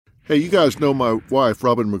Hey, you guys know my wife,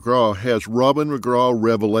 Robin McGraw, has Robin McGraw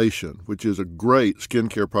Revelation, which is a great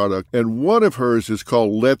skincare product, and one of hers is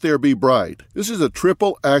called Let There Be Bright. This is a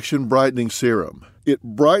triple action brightening serum. It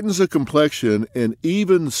brightens the complexion and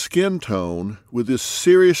evens skin tone with this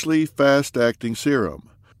seriously fast-acting serum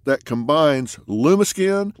that combines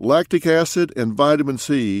Lumiskin, lactic acid, and vitamin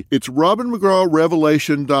C. It's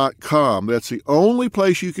RobinMcGrawRevelation.com. That's the only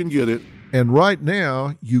place you can get it. And right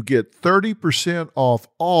now, you get 30% off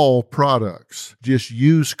all products. Just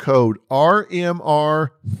use code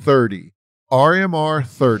RMR30.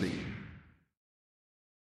 RMR30.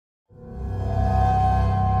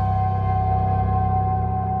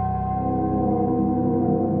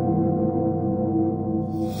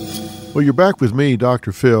 Well, you're back with me,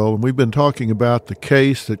 Dr. Phil, and we've been talking about the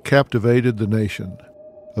case that captivated the nation.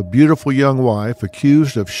 A beautiful young wife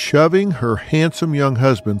accused of shoving her handsome young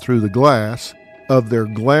husband through the glass of their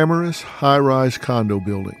glamorous high-rise condo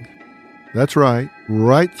building. That's right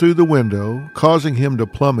through the window, causing him to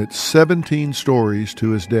plummet 17 stories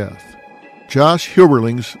to his death. Josh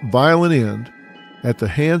Hilberling's violent end at the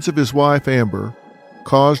hands of his wife Amber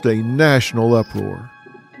caused a national uproar,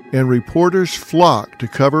 and reporters flocked to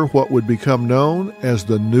cover what would become known as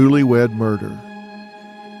the newlywed murder.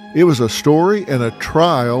 It was a story and a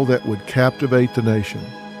trial that would captivate the nation,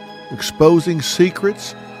 exposing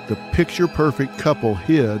secrets the picture-perfect couple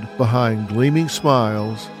hid behind gleaming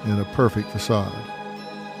smiles and a perfect facade.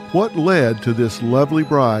 What led to this lovely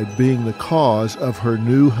bride being the cause of her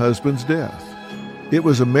new husband's death? It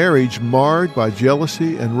was a marriage marred by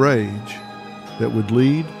jealousy and rage that would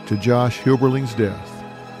lead to Josh Hilberling's death.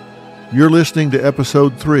 You're listening to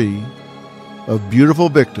Episode 3 of Beautiful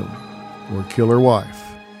Victim or Killer Wife.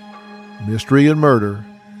 Mystery and Murder,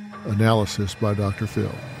 analysis by Dr.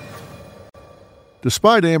 Phil.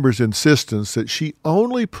 Despite Amber's insistence that she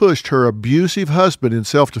only pushed her abusive husband in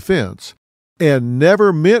self-defense and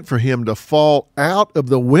never meant for him to fall out of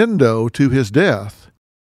the window to his death,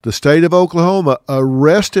 the state of Oklahoma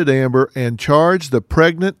arrested Amber and charged the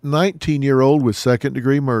pregnant 19-year-old with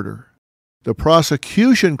second-degree murder. The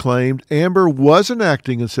prosecution claimed Amber wasn't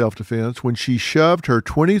acting in self-defense when she shoved her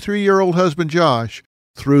 23-year-old husband Josh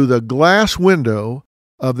through the glass window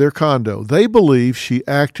of their condo. They believe she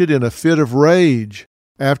acted in a fit of rage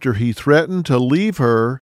after he threatened to leave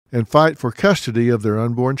her and fight for custody of their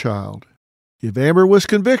unborn child. If Amber was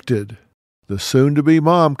convicted, the soon-to-be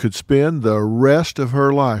mom could spend the rest of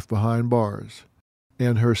her life behind bars.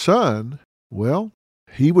 And her son, well,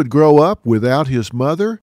 he would grow up without his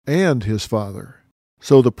mother and his father.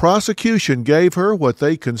 So the prosecution gave her what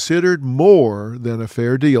they considered more than a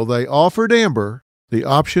fair deal. They offered Amber the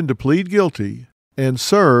option to plead guilty and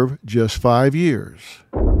serve just 5 years.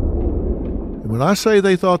 And when I say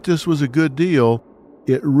they thought this was a good deal,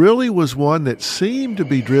 it really was one that seemed to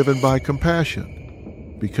be driven by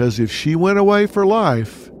compassion. Because if she went away for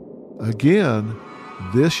life, again,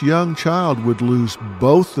 this young child would lose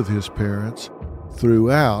both of his parents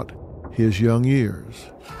throughout his young years.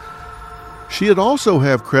 She'd also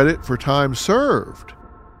have credit for time served,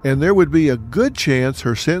 and there would be a good chance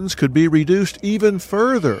her sentence could be reduced even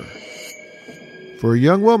further. For a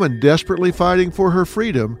young woman desperately fighting for her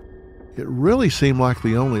freedom, it really seemed like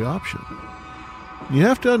the only option. You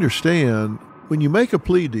have to understand, when you make a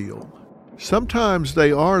plea deal, sometimes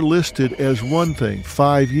they are listed as one thing,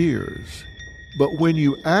 5 years. But when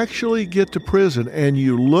you actually get to prison and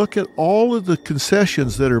you look at all of the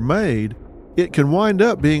concessions that are made, it can wind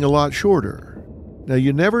up being a lot shorter. Now,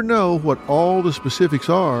 you never know what all the specifics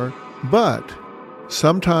are, but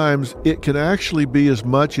sometimes it can actually be as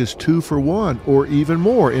much as 2 for 1 or even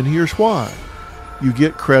more, and here's why. You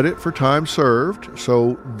get credit for time served,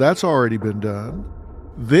 so that's already been done.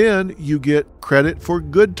 Then you get credit for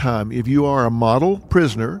good time. If you are a model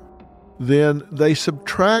prisoner, then they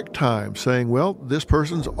subtract time, saying, well, this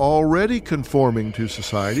person's already conforming to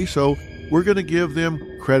society, so we're going to give them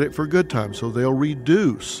credit for good time. So they'll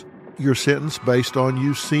reduce your sentence based on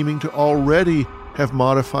you seeming to already have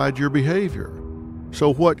modified your behavior.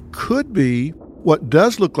 So what could be, what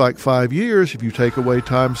does look like 5 years, if you take away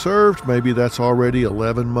time served, maybe that's already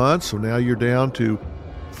 11 months, so now you're down to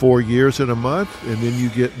 4 years and a month, and then you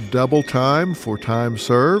get double time for time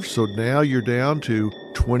served, so now you're down to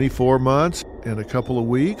 24 months and a couple of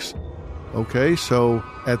weeks. Okay, so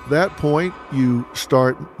at that point, you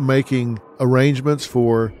start making arrangements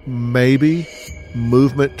for maybe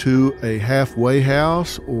movement to a halfway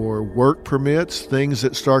house or work permits, things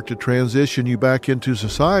that start to transition you back into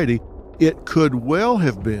society. It could well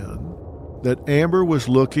have been that Amber was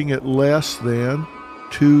looking at less than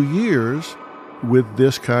 2 years with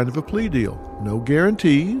this kind of a plea deal. No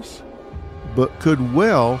guarantees, but could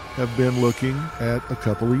well have been looking at a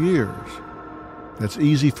couple of years. That's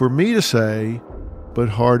easy for me to say, but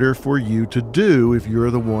harder for you to do if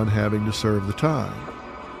you're the one having to serve the time.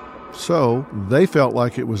 So they felt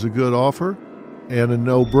like it was a good offer and a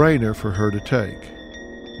no-brainer for her to take.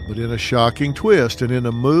 But in a shocking twist and in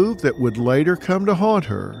a move that would later come to haunt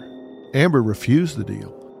her, Amber refused the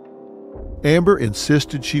deal. Amber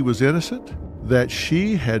insisted she was innocent, that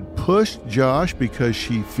she had pushed Josh because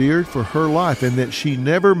she feared for her life, and that she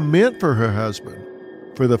never meant for her husband,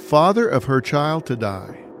 for the father of her child, to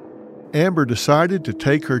die. Amber decided to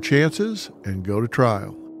take her chances and go to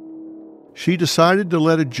trial. She decided to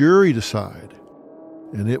let a jury decide,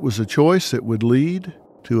 and it was a choice that would lead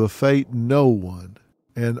to a fate no one,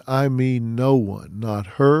 and I mean no one, not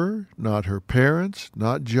her, not her parents,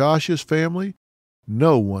 not Josh's family,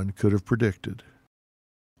 no one could have predicted.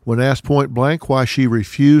 When asked point blank why she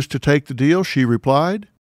refused to take the deal, she replied,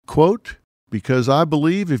 quote, "Because I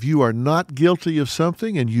believe if you are not guilty of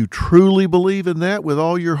something and you truly believe in that with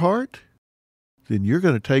all your heart, then you're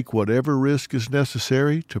going to take whatever risk is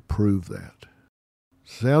necessary to prove that."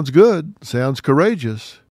 Sounds good, sounds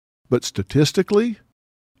courageous, but statistically,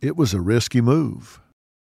 it was a risky move.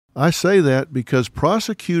 I say that because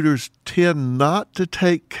prosecutors tend not to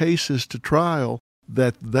take cases to trial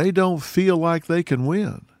that they don't feel like they can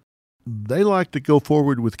win. They like to go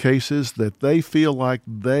forward with cases that they feel like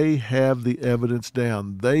they have the evidence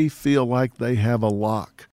down. They feel like they have a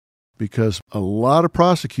lock, because a lot of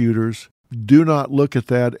prosecutors do not look at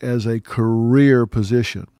that as a career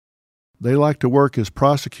position. They like to work as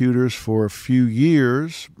prosecutors for a few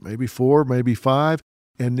years, maybe 4, maybe 5,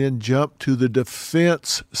 and then jump to the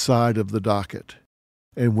defense side of the docket.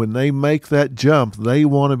 And when they make that jump, they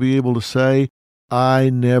want to be able to say, "I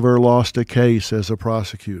never lost a case as a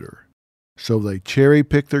prosecutor." So they cherry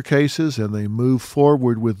pick their cases and they move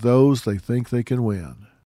forward with those they think they can win.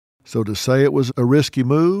 So to say it was a risky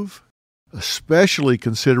move, especially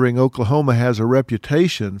considering Oklahoma has a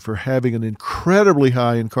reputation for having an incredibly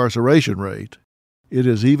high incarceration rate, it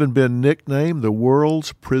has even been nicknamed the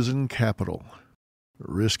world's prison capital.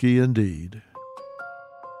 Risky indeed.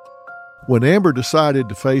 When Amber decided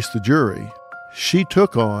to face the jury, she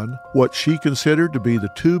took on what she considered to be the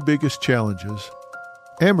 2 biggest challenges.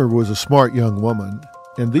 Amber was a smart young woman,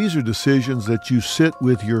 and these are decisions that you sit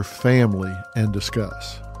with your family and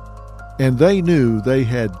discuss. And they knew they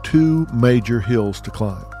had 2 major hills to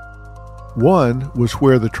climb. One was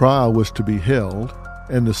where the trial was to be held,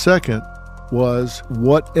 and the second was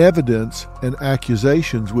what evidence and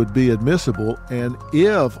accusations would be admissible, and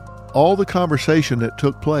if all the conversation that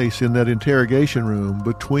took place in that interrogation room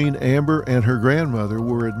between Amber and her grandmother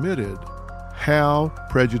were admitted, how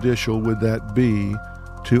prejudicial would that be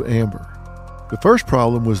to Amber? The first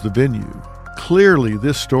problem was the venue. Clearly,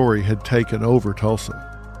 this story had taken over Tulsa.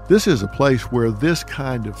 This is a place where this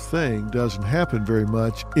kind of thing doesn't happen very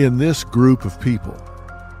much in this group of people.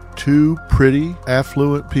 2 pretty,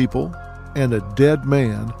 affluent people and a dead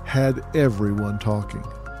man had everyone talking.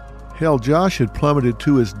 Hell, Josh had plummeted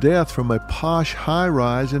to his death from a posh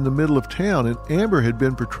high-rise in the middle of town, and Amber had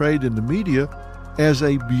been portrayed in the media as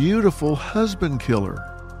a beautiful husband killer.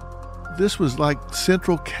 This was like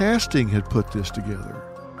Central Casting had put this together.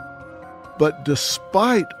 But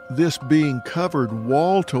despite this being covered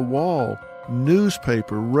wall to wall,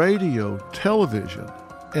 newspaper, radio, television,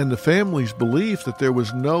 and the family's belief that there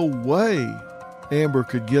was no way Amber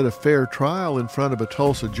could get a fair trial in front of a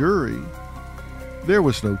Tulsa jury, there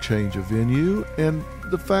was no change of venue, and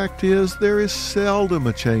the fact is there is seldom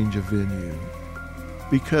a change of venue,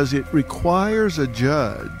 because it requires a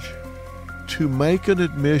judge to make an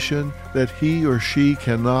admission that he or she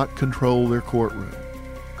cannot control their courtroom.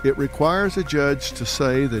 It requires a judge to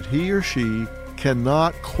say that he or she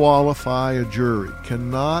cannot qualify a jury,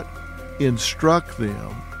 cannot instruct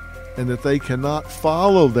them, and that they cannot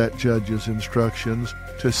follow that judge's instructions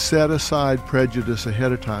to set aside prejudice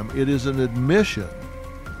ahead of time. It is an admission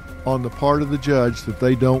on the part of the judge that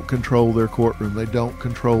they don't control their courtroom, they don't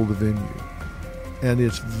control the venue. And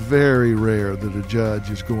it's very rare that a judge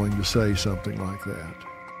is going to say something like that.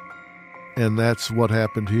 And that's what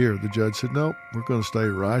happened here. The judge said, nope, we're going to stay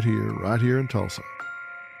right here in Tulsa.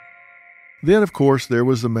 Then, of course, there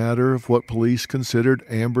was the matter of what police considered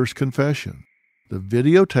Amber's confession. The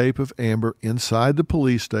videotape of Amber inside the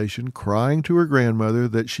police station crying to her grandmother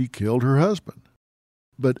that she killed her husband.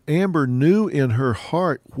 But Amber knew in her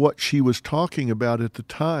heart what she was talking about at the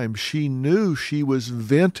time. She knew she was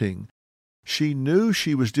venting. She knew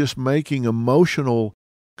she was just making emotional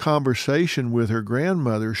conversation with her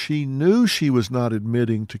grandmother. She knew she was not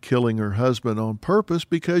admitting to killing her husband on purpose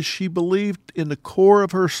because she believed in the core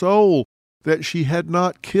of her soul that she had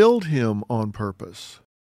not killed him on purpose.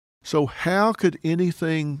 So how could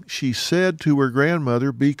anything she said to her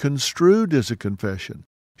grandmother be construed as a confession?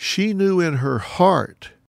 She knew in her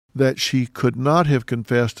heart that she could not have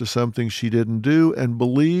confessed to something she didn't do, and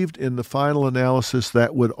believed in the final analysis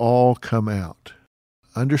that would all come out.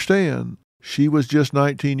 Understand, she was just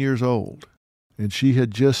 19 years old, and she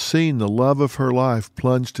had just seen the love of her life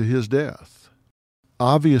plunge to his death.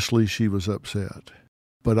 Obviously she was upset,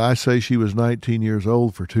 but I say she was 19 years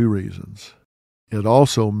old for two reasons. It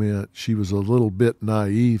also meant she was a little bit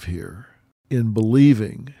naive here in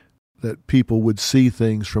believing that people would see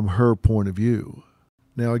things from her point of view.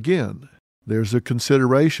 Now again, there's a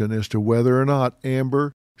consideration as to whether or not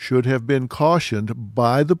Amber should have been cautioned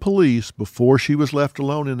by the police before she was left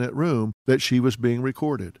alone in that room that she was being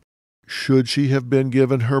recorded. Should she have been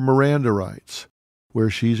given her Miranda rights, where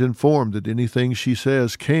she's informed that anything she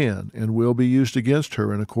says can and will be used against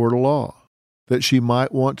her in a court of law, that she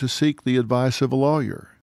might want to seek the advice of a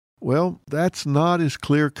lawyer? Well, that's not as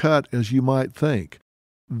clear-cut as you might think.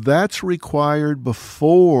 That's required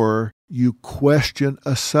before you question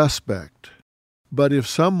a suspect. But if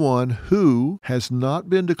someone who has not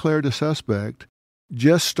been declared a suspect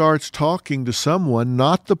just starts talking to someone,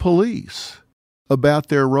 not the police, about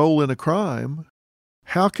their role in a crime,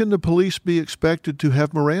 how can the police be expected to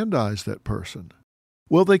have Mirandized that person?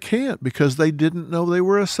 Well, they can't, because they didn't know they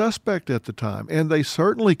were a suspect at the time, and they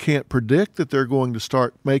certainly can't predict that they're going to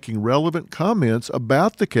start making relevant comments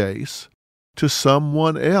about the case to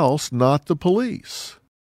someone else, not the police.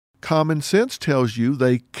 Common sense tells you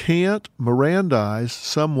they can't Mirandize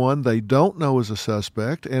someone they don't know is a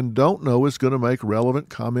suspect and don't know is going to make relevant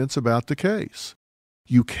comments about the case.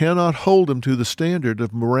 You cannot hold them to the standard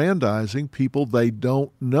of Mirandizing people they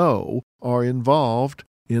don't know are involved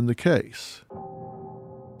in the case.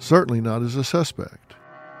 Certainly not as a suspect.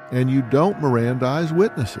 And you don't Mirandize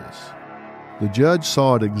witnesses. The judge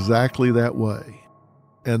saw it exactly that way,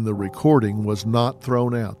 and the recording was not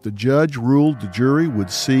thrown out. The judge ruled the jury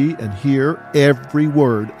would see and hear every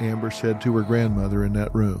word Amber said to her grandmother in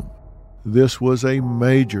that room. This was a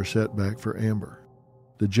major setback for Amber.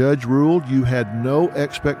 The judge ruled you had no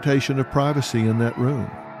expectation of privacy in that room.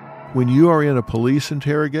 When you are in a police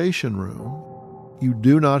interrogation room, you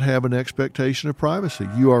do not have an expectation of privacy.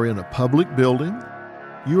 You are in a public building.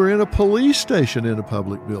 You are in a police station in a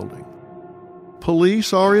public building.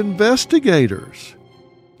 Police are investigators.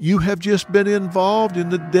 You have just been involved in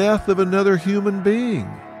the death of another human being.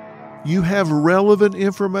 You have relevant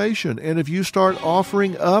information, and if you start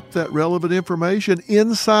offering up that relevant information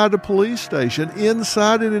inside a police station,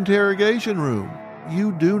 inside an interrogation room,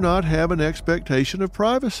 you do not have an expectation of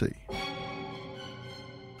privacy.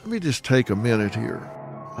 Let me just take a minute here.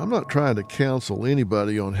 I'm not trying to counsel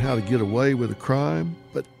anybody on how to get away with a crime,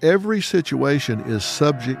 but every situation is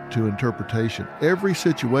subject to interpretation. Every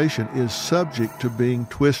situation is subject to being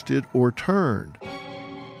twisted or turned.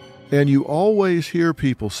 And you always hear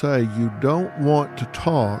people say you don't want to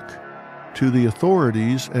talk to the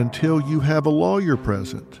authorities until you have a lawyer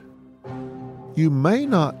present. You may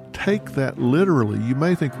not take that literally. You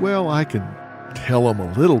may think, well, I can tell them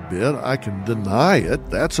a little bit. I can deny it.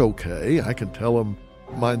 That's okay. I can tell them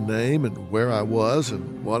my name and where I was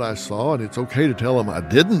and what I saw, and it's okay to tell them I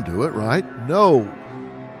didn't do it, right? No,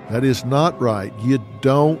 that is not right. You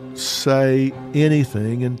don't say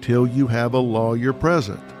anything until you have a lawyer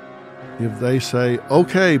present. If they say,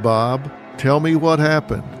 okay, Bob, tell me what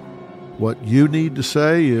happened, what you need to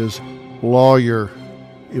say is, lawyer.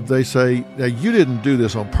 If they say, now you didn't do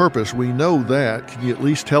this on purpose, we know that, can you at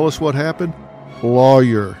least tell us what happened?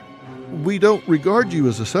 Lawyer. We don't regard you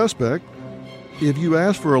as a suspect. If you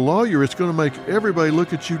ask for a lawyer, it's going to make everybody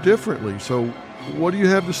look at you differently. So what do you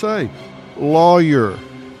have to say? Lawyer.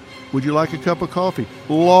 Would you like a cup of coffee?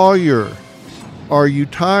 Lawyer. Are you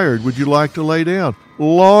tired? Would you like to lay down?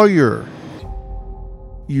 Lawyer.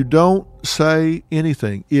 You don't say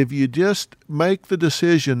anything. If you just make the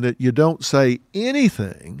decision that you don't say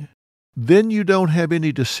anything, then you don't have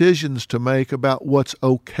any decisions to make about what's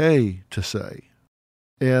okay to say.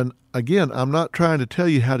 And again, I'm not trying to tell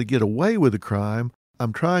you how to get away with a crime.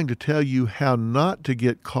 I'm trying to tell you how not to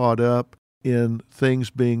get caught up in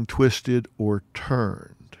things being twisted or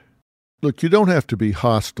turned. Look, you don't have to be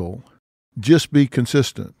hostile. Just be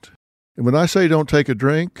consistent. And when I say don't take a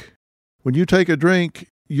drink, when you take a drink,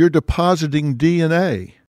 you're depositing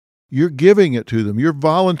DNA. You're giving it to them. You're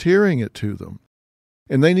volunteering it to them.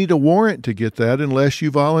 And they need a warrant to get that unless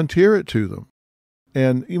you volunteer it to them.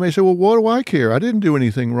 And you may say, well, what do I care? I didn't do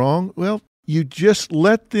anything wrong. Well, you just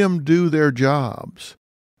let them do their jobs.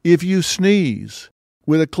 If you sneeze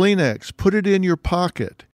with a Kleenex, put it in your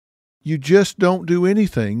pocket. You just don't do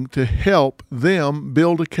anything to help them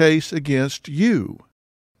build a case against you.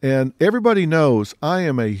 And everybody knows I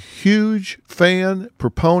am a huge fan,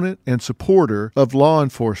 proponent, and supporter of law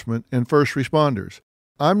enforcement and first responders.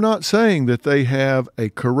 I'm not saying that they have a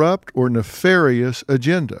corrupt or nefarious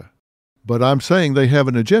agenda, but I'm saying they have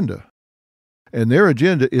an agenda. And their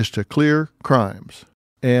agenda is to clear crimes.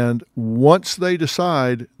 And once they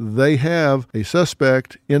decide they have a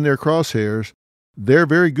suspect in their crosshairs, they're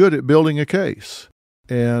very good at building a case.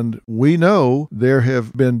 And we know there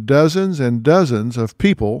have been dozens and dozens of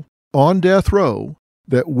people on death row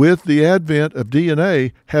that with the advent of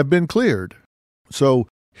DNA have been cleared. So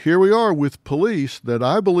here we are with police that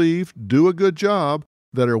I believe do a good job,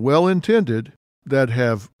 that are well-intended, that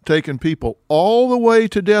have taken people all the way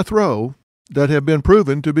to death row that have been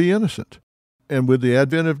proven to be innocent. And with the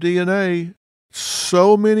advent of DNA,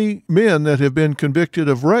 so many men that have been convicted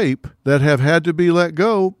of rape that have had to be let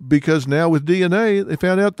go because now with DNA, they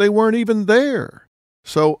found out they weren't even there.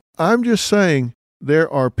 So I'm just saying there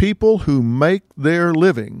are people who make their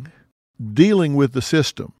living dealing with the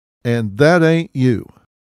system, and that ain't you.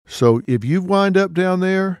 So if you wind up down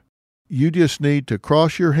there, you just need to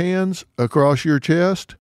cross your hands across your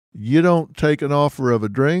chest. You don't take an offer of a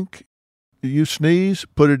drink. You sneeze,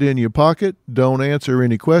 put it in your pocket, don't answer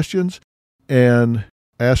any questions, and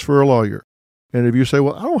ask for a lawyer. And if you say,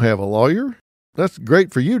 well, I don't have a lawyer, that's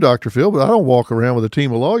great for you, Dr. Phil, but I don't walk around with a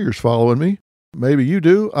team of lawyers following me. Maybe you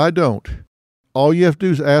do, I don't. All you have to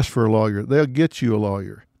do is ask for a lawyer. They'll get you a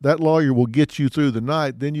lawyer. That lawyer will get you through the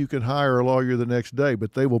night, then you can hire a lawyer the next day,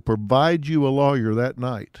 but they will provide you a lawyer that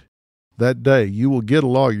night. That day, you will get a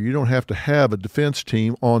lawyer. You don't have to have a defense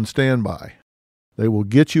team on standby. They will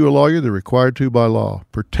get you a lawyer. They're required to by law.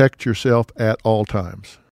 Protect yourself at all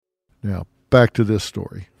times. Now, back to this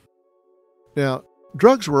story. Now,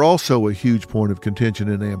 drugs were also a huge point of contention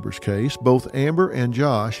in Amber's case. Both Amber and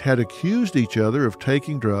Josh had accused each other of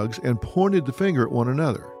taking drugs and pointed the finger at one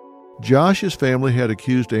another. Josh's family had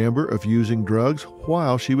accused Amber of using drugs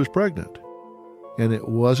while she was pregnant. And it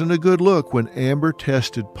wasn't a good look when Amber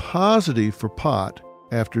tested positive for pot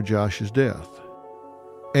after Josh's death.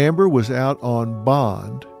 Amber was out on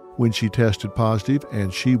bond when she tested positive,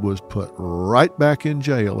 and she was put right back in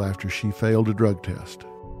jail after she failed a drug test.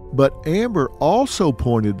 But Amber also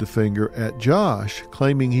pointed the finger at Josh,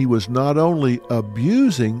 claiming he was not only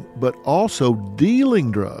abusing but also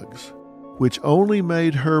dealing drugs, which only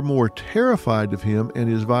made her more terrified of him and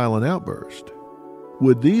his violent outburst.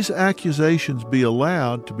 Would these accusations be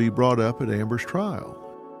allowed to be brought up at Amber's trial?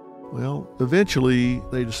 Well, eventually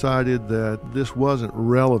they decided that this wasn't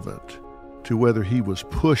relevant to whether he was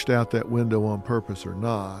pushed out that window on purpose or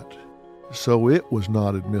not, so it was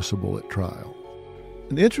not admissible at trial.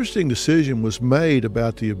 An interesting decision was made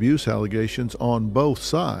about the abuse allegations on both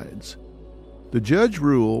sides. The judge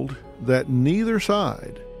ruled that neither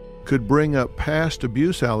side could bring up past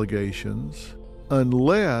abuse allegations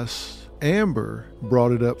unless Amber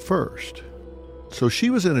brought it up first. So she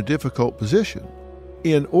was in a difficult position.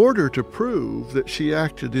 In order to prove that she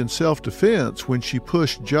acted in self-defense when she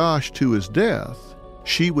pushed Josh to his death,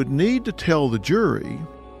 she would need to tell the jury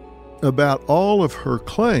about all of her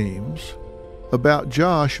claims about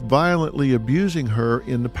Josh violently abusing her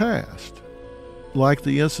in the past, like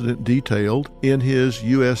the incident detailed in his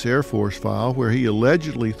U.S. Air Force file where he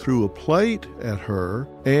allegedly threw a plate at her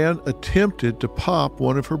and attempted to pop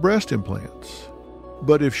one of her breast implants.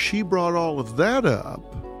 But if she brought all of that up,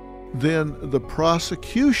 then the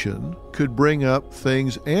prosecution could bring up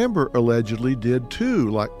things Amber allegedly did too,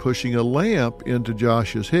 like pushing a lamp into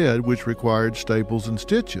Josh's head, which required staples and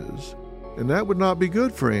stitches. And that would not be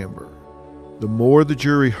good for Amber. The more the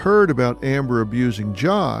jury heard about Amber abusing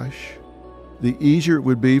Josh, the easier it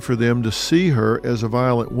would be for them to see her as a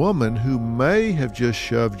violent woman who may have just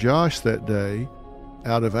shoved Josh that day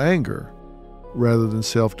out of anger rather than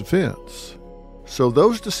self-defense. So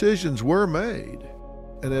those decisions were made.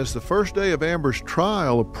 And as the first day of Amber's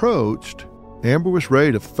trial approached, Amber was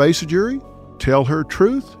ready to face a jury, tell her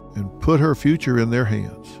truth, and put her future in their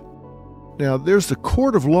hands. Now, there's the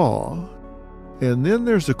court of law, and then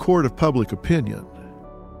there's the court of public opinion.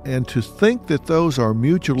 And to think that those are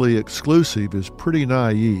mutually exclusive is pretty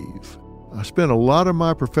naive. I spent a lot of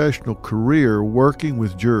my professional career working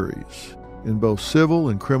with juries in both civil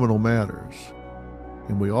and criminal matters.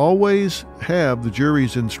 And we always have the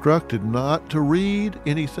juries instructed not to read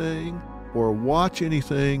anything or watch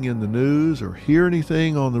anything in the news or hear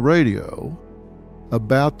anything on the radio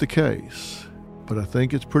about the case. But I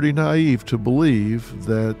think it's pretty naive to believe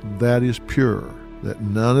that that is pure, that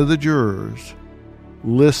none of the jurors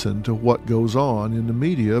listen to what goes on in the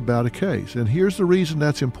media about a case. And here's the reason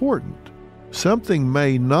that's important. Something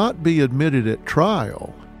may not be admitted at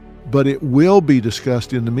trial, but it will be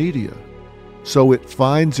discussed in the media. So it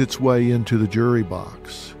finds its way into the jury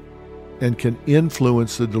box and can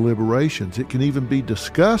influence the deliberations. It can even be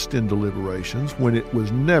discussed in deliberations when it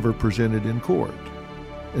was never presented in court.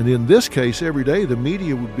 And in this case, every day the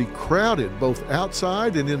media would be crowded both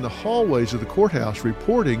outside and in the hallways of the courthouse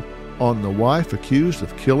reporting on the wife accused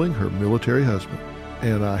of killing her military husband.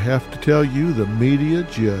 And I have to tell you, the media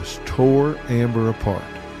just tore Amber apart.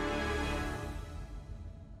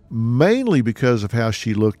 Mainly because of how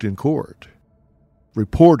she looked in court.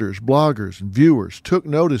 Reporters, bloggers, and viewers took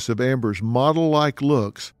notice of Amber's model-like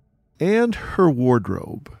looks and her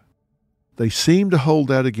wardrobe. They seemed to hold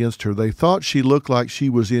that against her. They thought she looked like she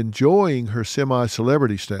was enjoying her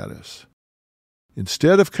semi-celebrity status.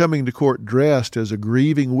 Instead of coming to court dressed as a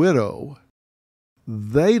grieving widow,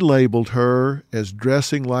 they labeled her as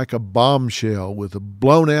dressing like a bombshell with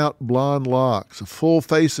blown-out blonde locks, a full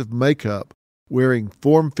face of makeup, wearing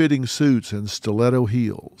form-fitting suits and stiletto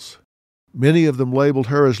heels. Many of them labeled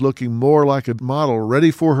her as looking more like a model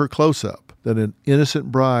ready for her close-up than an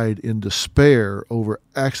innocent bride in despair over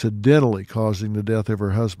accidentally causing the death of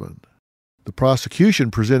her husband. The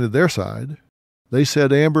prosecution presented their side. They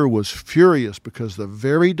said Amber was furious because the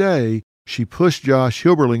very day she pushed Josh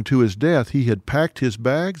Hilberling to his death, he had packed his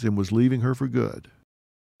bags and was leaving her for good.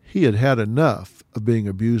 He had had enough of being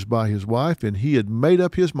abused by his wife, and he had made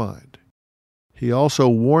up his mind. He also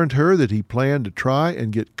warned her that he planned to try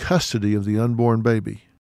and get custody of the unborn baby.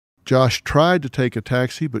 Josh tried to take a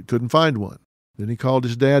taxi but couldn't find one. Then he called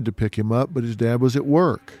his dad to pick him up, but his dad was at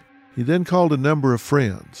work. He then called a number of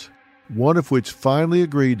friends, one of which finally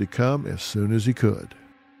agreed to come as soon as he could.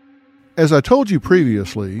 As I told you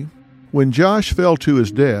previously, when Josh fell to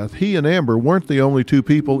his death, he and Amber weren't the only two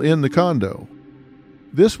people in the condo.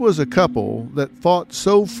 This was a couple that fought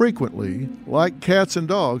so frequently, like cats and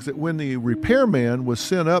dogs, that when the repairman was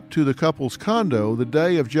sent up to the couple's condo the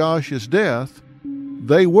day of Josh's death,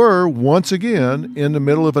 they were, once again, in the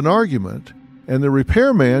middle of an argument, and the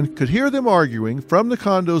repairman could hear them arguing from the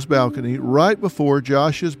condo's balcony right before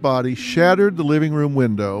Josh's body shattered the living room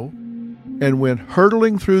window and went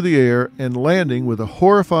hurtling through the air and landing with a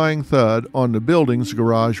horrifying thud on the building's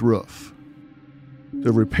garage roof.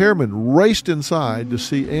 The repairman raced inside to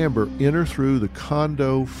see Amber enter through the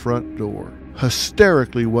condo front door,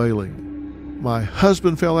 hysterically wailing, "My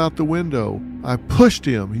husband fell out the window. I pushed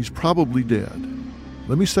him. He's probably dead."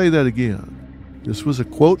 Let me say that again. This was a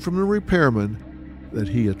quote from the repairman that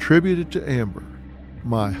he attributed to Amber.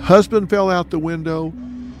 "My husband fell out the window.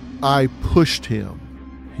 I pushed him.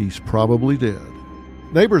 He's probably dead."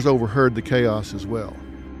 Neighbors overheard the chaos as well.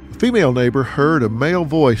 A female neighbor heard a male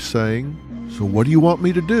voice saying, "So what do you want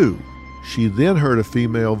me to do?" She then heard a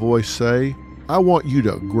female voice say, "I want you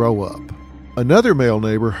to grow up." Another male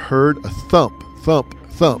neighbor heard a thump, thump,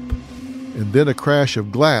 thump, and then a crash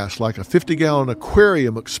of glass like a 50-gallon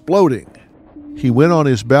aquarium exploding. He went on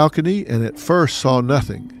his balcony and at first saw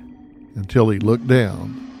nothing until he looked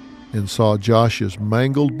down and saw Josh's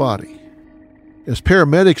mangled body. As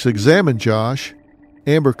paramedics examined Josh,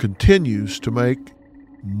 Amber continues to make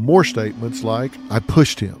more statements like, "I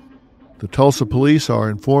pushed him." The Tulsa police are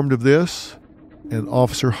informed of this, and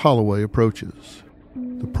Officer Holloway approaches.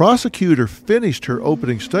 The prosecutor finished her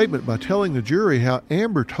opening statement by telling the jury how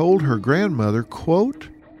Amber told her grandmother, quote,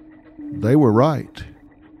 "They were right.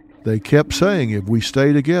 They kept saying, if we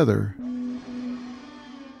stay together,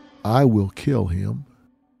 I will kill him."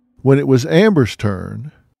 When it was Amber's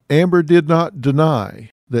turn, Amber did not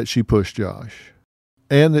deny that she pushed Josh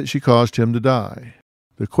and that she caused him to die.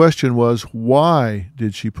 The question was, why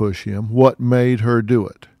did she push him? What made her do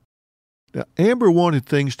it? Now, Amber wanted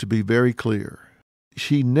things to be very clear.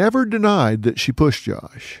 She never denied that she pushed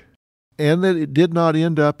Josh and that it did not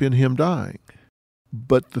end up in him dying.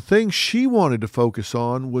 But the thing she wanted to focus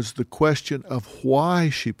on was the question of why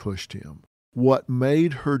she pushed him, what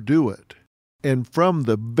made her do it. And from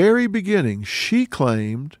the very beginning, she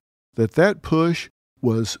claimed that that push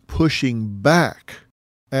was pushing back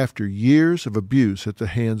after years of abuse at the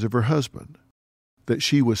hands of her husband, that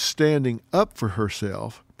she was standing up for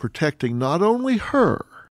herself, protecting not only her,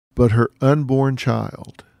 but her unborn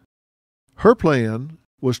child. Her plan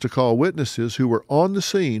was to call witnesses who were on the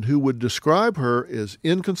scene who would describe her as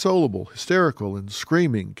inconsolable, hysterical, and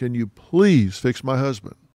screaming, "Can you please fix my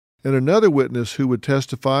husband?" And another witness who would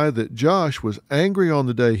testify that Josh was angry on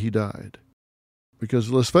the day he died.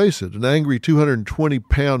 Because let's face it, an angry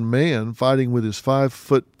 220-pound man fighting with his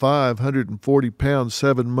 5'5", 140-pound,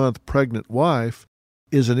 7-month pregnant wife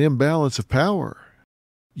is an imbalance of power.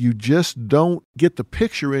 You just don't get the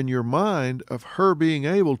picture in your mind of her being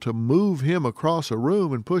able to move him across a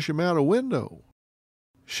room and push him out a window.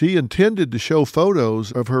 She intended to show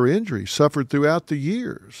photos of her injuries suffered throughout the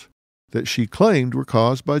years that she claimed were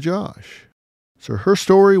caused by Josh. So her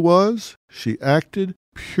story was she acted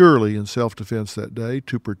purely in self-defense that day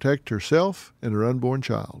to protect herself and her unborn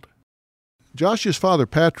child. Josh's father,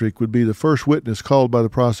 Patrick, would be the first witness called by the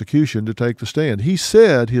prosecution to take the stand. He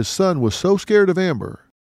said his son was so scared of Amber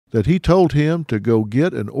that he told him to go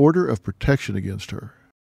get an order of protection against her.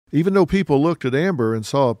 Even though people looked at Amber and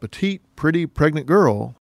saw a petite, pretty, pregnant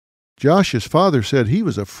girl, Josh's father said he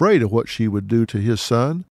was afraid of what she would do to his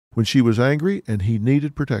son when she was angry and he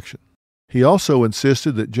needed protection. He also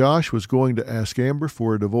insisted that Josh was going to ask Amber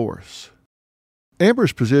for a divorce.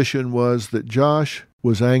 Amber's position was that Josh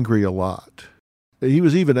was angry a lot. He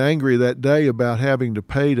was even angry that day about having to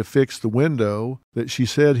pay to fix the window that she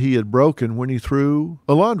said he had broken when he threw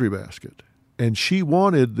a laundry basket. And she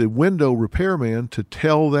wanted the window repairman to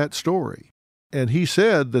tell that story. And he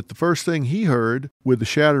said that the first thing he heard with the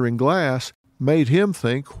shattering glass made him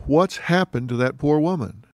think, what's happened to that poor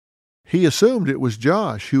woman? He assumed it was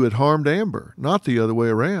Josh who had harmed Amber, not the other way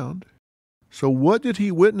around. So what did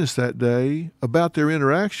he witness that day about their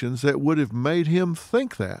interactions that would have made him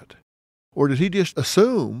think that? Or did he just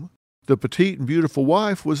assume the petite and beautiful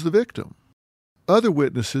wife was the victim? Other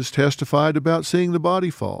witnesses testified about seeing the body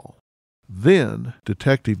fall. Then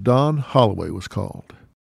Detective Don Holloway was called.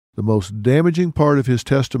 The most damaging part of his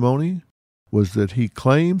testimony was that he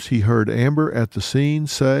claims he heard Amber at the scene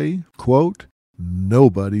say, quote,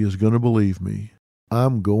 "Nobody is going to believe me.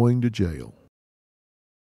 I'm going to jail."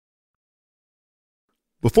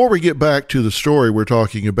 Before we get back to the story we're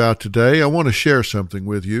talking about today, I want to share something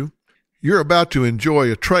with you. You're about to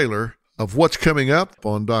enjoy a trailer of what's coming up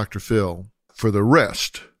on Dr. Phil for the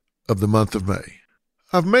rest of the month of May.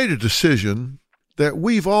 I've made a decision that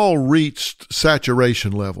we've all reached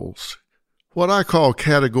saturation levels, what I call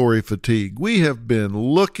category fatigue. We have been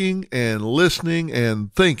looking and listening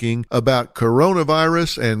and thinking about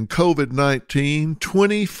coronavirus and COVID-19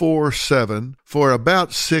 24/7 for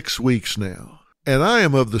about 6 weeks now. And I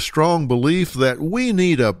am of the strong belief that we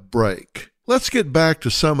need a break. Let's get back to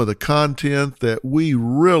some of the content that we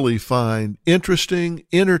really find interesting,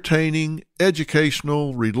 entertaining,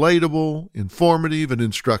 educational, relatable, informative, and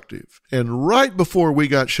instructive. And right before we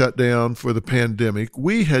got shut down for the pandemic,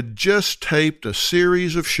 we had just taped a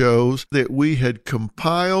series of shows that we had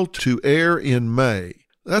compiled to air in May.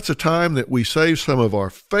 That's a time that we save some of our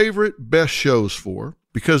favorite, best shows for,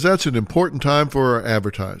 because that's an important time for our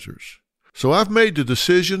advertisers. So I've made the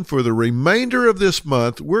decision for the remainder of this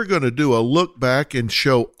month, we're going to do a look back and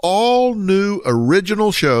show all new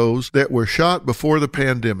original shows that were shot before the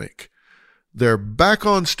pandemic. They're back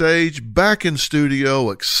on stage, back in studio,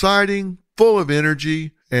 exciting, full of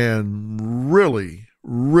energy, and really,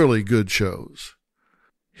 really good shows.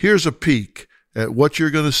 Here's a peek at what you're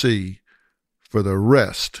going to see for the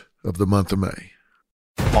rest of the month of May.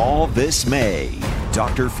 All this May,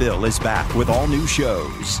 Dr. Phil is back with all new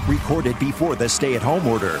shows recorded before the stay-at-home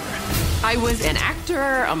order. I was an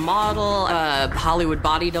actor, a model, a Hollywood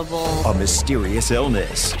body double. A mysterious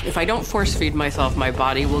illness. If I don't force feed myself, my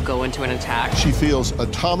body will go into an attack. She feels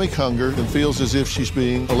atomic hunger and feels as if she's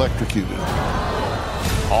being electrocuted.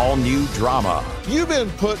 All new drama. You've been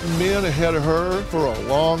putting men ahead of her for a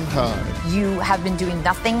long time. You have been doing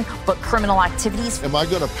nothing but criminal activities. Am I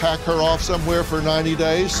going to pack her off somewhere for 90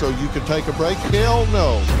 days so you can take a break? Hell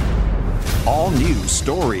no. All new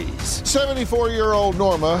stories. 74-year-old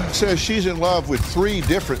Norma says she's in love with 3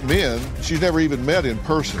 different men she's never even met in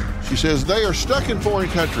person. She says they are stuck in foreign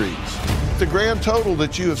countries. The grand total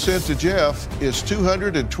that you have sent to Jeff is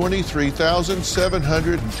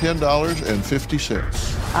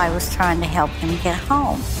 $223,710.50. I was trying to help him get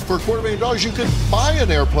home. For $250,000, you could buy an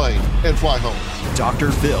airplane and fly home.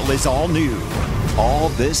 Dr. Phil is all new. All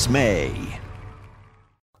this May.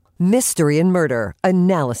 Mystery and Murder,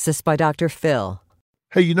 analysis by Dr. Phil.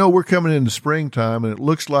 Hey, you know, we're coming into springtime, and it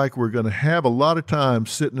looks like we're going to have a lot of time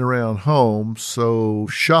sitting around home, so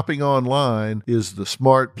shopping online is the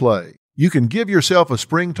smart play. You can give yourself a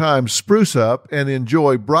springtime spruce up and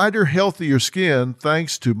enjoy brighter, healthier skin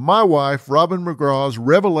thanks to my wife, Robin McGraw's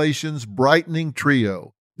Revelations Brightening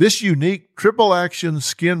Trio. This unique triple action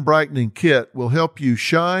skin brightening kit will help you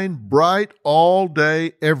shine bright all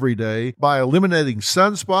day, every day by eliminating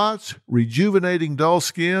sunspots, rejuvenating dull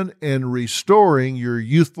skin, and restoring your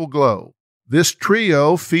youthful glow. This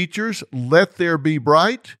trio features Let There Be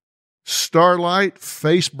Bright, Starlight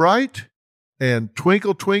Face Bright, and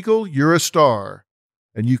Twinkle Twinkle You're a Star.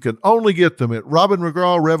 And you can only get them at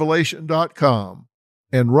RobinMcGrawRevelation.com.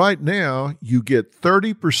 And right now, you get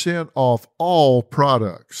 30% off all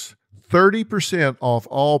products. 30% off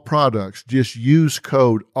all products. Just use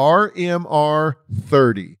code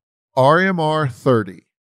RMR30. RMR30.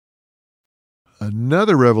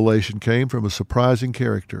 Another revelation came from a surprising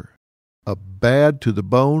character. A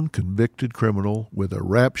bad-to-the-bone convicted criminal with a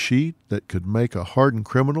rap sheet that could make a hardened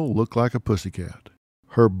criminal look like a pussycat.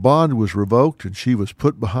 Her bond was revoked and she was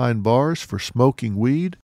put behind bars for smoking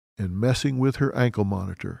weed and messing with her ankle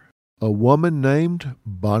monitor. A woman named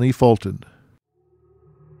Bonnie Fulton.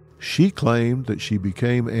 She claimed that she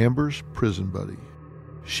became Amber's prison buddy.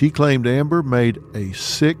 She claimed Amber made a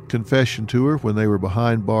sick confession to her when they were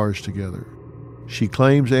behind bars together. She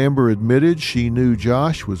claims Amber admitted she knew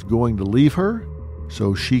Josh was going to leave her,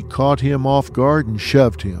 so she caught him off guard and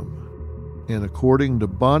shoved him. And according to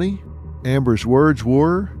Bonnie, Amber's words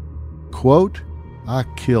were, quote, "I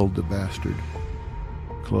killed the bastard,"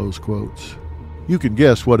 close quotes. You can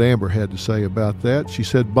guess what Amber had to say about that. She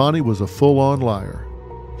said Bonnie was a full-on liar.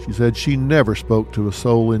 She said she never spoke to a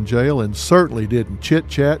soul in jail and certainly didn't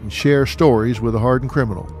chit-chat and share stories with a hardened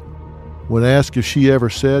criminal. When asked if she ever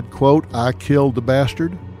said, quote, "I killed the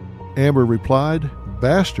bastard," Amber replied,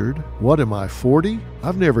 "Bastard? What am I, 40?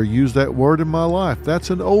 I've never used that word in my life. That's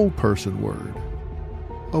an old person word."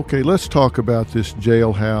 Okay, let's talk about this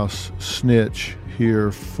jailhouse snitch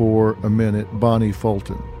here for a minute, Bonnie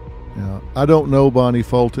Fulton. Now, I don't know Bonnie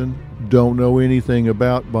Fulton, don't know anything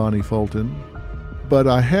about Bonnie Fulton, but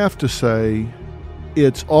I have to say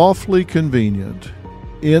it's awfully convenient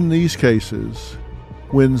in these cases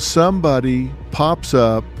when somebody pops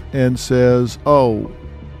up and says, "Oh,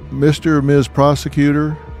 Mr. or Ms.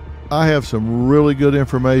 Prosecutor, I have some really good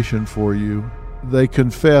information for you. They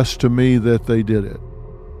confessed to me that they did it."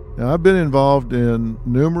 Now, I've been involved in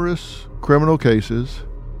numerous criminal cases,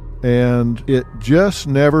 and it just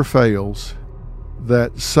never fails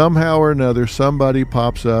that somehow or another somebody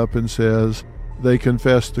pops up and says they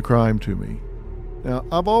confessed the crime to me. Now,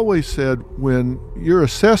 I've always said when you're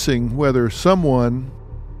assessing whether someone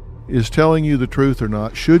is telling you the truth or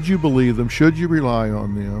not, should you believe them, should you rely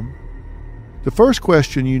on them, the first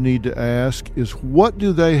question you need to ask is, what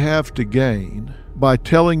do they have to gain by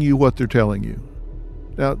telling you what they're telling you?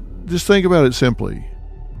 Now, just think about it simply.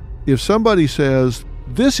 If somebody says,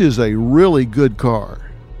 "This is a really good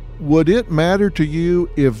car," would it matter to you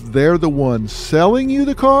if they're the one selling you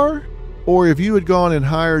the car, or if you had gone and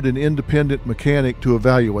hired an independent mechanic to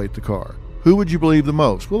evaluate the car? Who would you believe the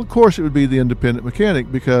most? Well, of course it would be the independent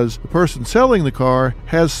mechanic, because the person selling the car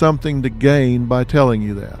has something to gain by telling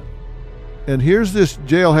you that. And here's this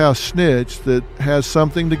jailhouse snitch that has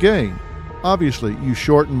something to gain. Obviously, you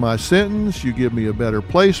shorten my sentence, you give me a better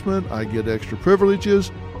placement, I get extra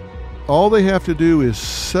privileges. All they have to do is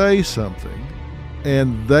say something,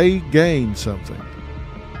 and they gain something.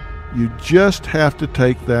 You just have to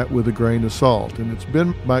take that with a grain of salt. And it's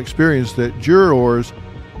been my experience that jurors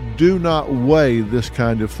do not weigh this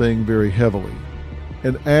kind of thing very heavily.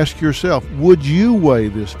 And ask yourself, would you weigh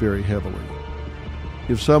this very heavily?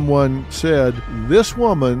 If someone said, "This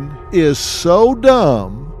woman is so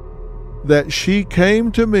dumb that she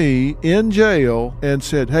came to me in jail and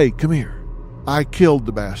said, 'Hey, come here, I killed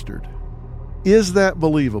the bastard,' is that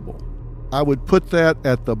believable?" I would put that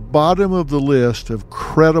at the bottom of the list of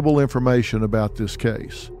credible information about this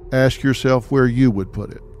case. Ask yourself where you would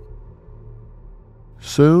put it.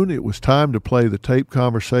 Soon it was time to play the tape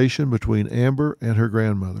conversation between Amber and her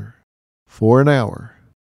grandmother. For an hour,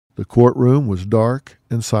 the courtroom was dark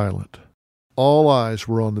and silent. All eyes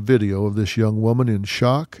were on the video of this young woman in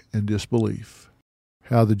shock and disbelief.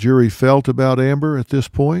 How the jury felt about Amber at this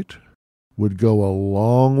point would go a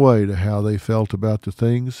long way to how they felt about the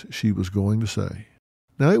things she was going to say.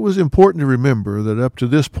 Now, it was important to remember that up to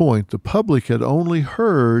this point, the public had only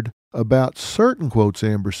heard about certain quotes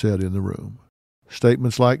Amber said in the room.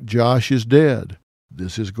 Statements like, "Josh is dead,"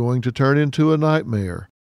 "This is going to turn into a nightmare,"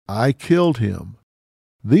 "I killed him."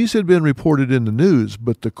 These had been reported in the news,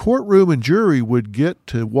 but the courtroom and jury would get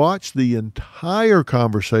to watch the entire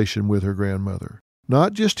conversation with her grandmother.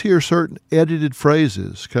 Not just hear certain edited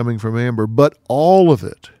phrases coming from Amber, but all of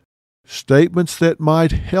it. Statements that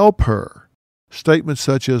might help her. Statements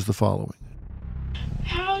such as the following.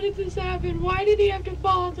 "How did this happen? Why did he have to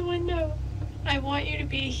fall out the window? I want you to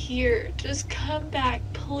be here. Just come back,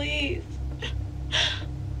 please.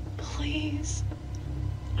 Please.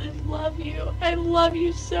 I love you. I love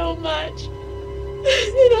you so much. And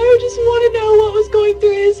I just want to know what was going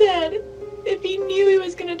through his head. If he knew he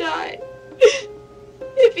was going to die.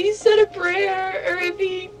 If he said a prayer, or if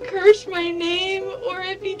he cursed my name, or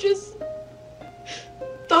if he just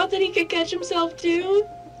thought that he could catch himself too.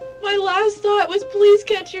 My last thought was, please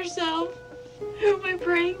catch yourself. Who am I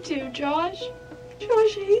praying to, Josh?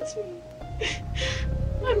 Josh hates me.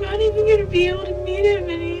 I'm not even going to be able to meet him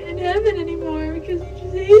in heaven anymore because he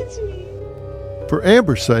just hates me. For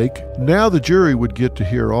Amber's sake, now the jury would get to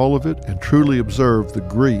hear all of it and truly observe the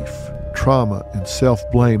grief, trauma, and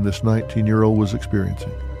self-blame this 19-year-old was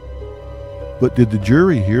experiencing. But did the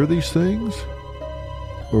jury hear these things?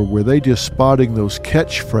 Or were they just spotting those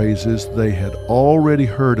catchphrases they had already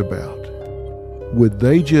heard about? Would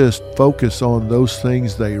they just focus on those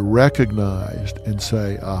things they recognized and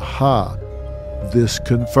say, aha, this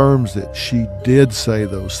confirms that she did say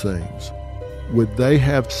those things? Would they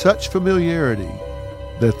have such familiarity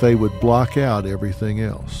that they would block out everything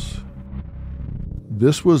else?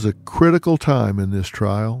 This was a critical time in this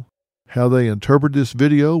trial. How they interpret this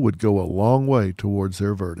video would go a long way towards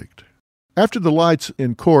their verdict. After the lights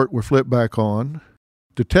in court were flipped back on,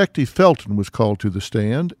 Detective Felton was called to the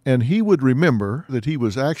stand, and he would remember that he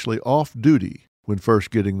was actually off duty when first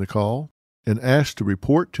getting the call, and asked to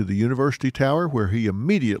report to the University Tower, where he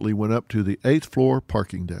immediately went up to the 8th floor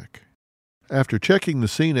parking deck. After checking the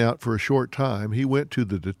scene out for a short time, he went to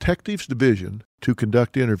the Detectives Division to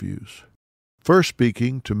conduct interviews, first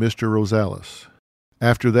speaking to Mr. Rosales.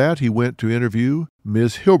 After that, he went to interview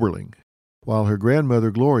Ms. Hilberling, while her grandmother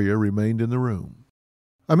Gloria remained in the room.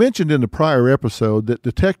 I mentioned in the prior episode that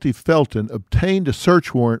Detective Felton obtained a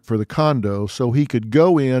search warrant for the condo so he could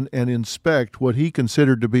go in and inspect what he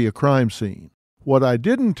considered to be a crime scene. What I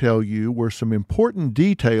didn't tell you were some important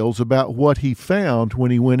details about what he found when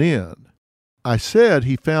he went in. I said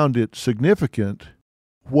he found it significant.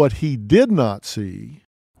 What he did not see,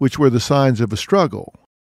 which were the signs of a struggle.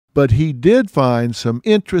 But he did find some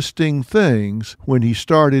interesting things when he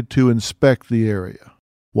started to inspect the area.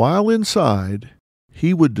 While inside,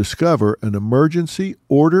 he would discover an emergency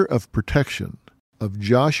order of protection of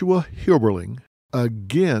Joshua Hilberling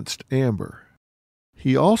against Amber.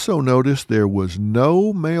 He also noticed there was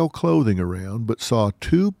no male clothing around, but saw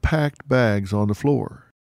 2 packed bags on the floor.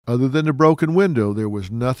 Other than the broken window, there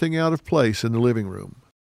was nothing out of place in the living room.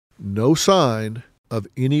 No sign of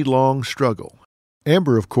any long struggle.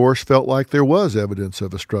 Amber, of course, felt like there was evidence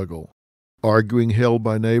of a struggle. Arguing held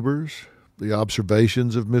by neighbors, the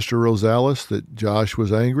observations of Mr. Rosales that Josh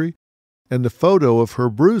was angry, and the photo of her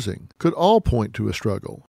bruising could all point to a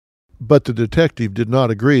struggle. But the detective did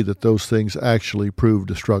not agree that those things actually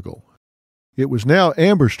proved a struggle. It was now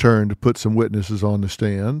Amber's turn to put some witnesses on the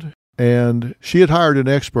stand, and she had hired an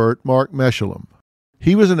expert, Mark Meshalem.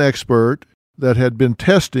 He was an expert that had been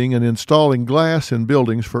testing and installing glass in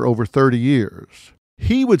buildings for over 30 years.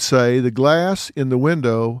 He would say the glass in the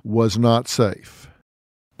window was not safe.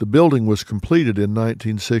 The building was completed in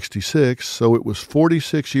 1966, so it was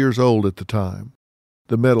 46 years old at the time.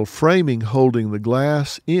 The metal framing holding the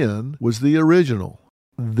glass in was the original.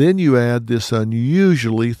 Then you add this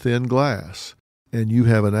unusually thin glass, and you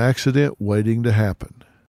have an accident waiting to happen.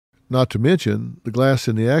 Not to mention, the glass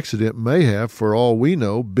in the accident may have, for all we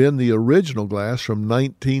know, been the original glass from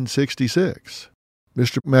 1966.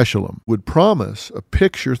 Mr. Meshalem would promise a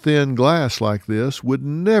picture-thin glass like this would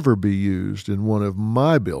never be used in one of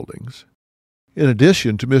my buildings. In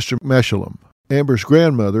addition to Mr. Meshalem, Amber's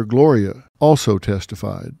grandmother, Gloria, also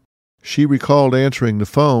testified. She recalled answering the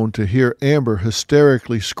phone to hear Amber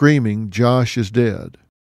hysterically screaming, "Josh is dead."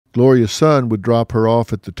 Gloria's son would drop her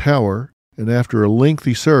off at the tower, and after a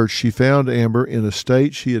lengthy search, she found Amber in a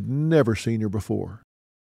state she had never seen her before.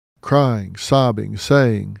 Crying, sobbing,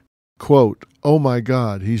 saying, quote, "Oh my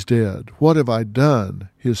God, he's dead. What have I done?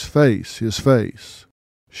 His face, his face."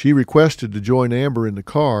 She requested to join Amber in the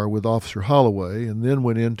car with Officer Holloway and then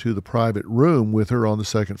went into the private room with her on the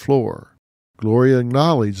 2nd floor. Gloria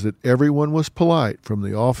acknowledged that everyone was polite from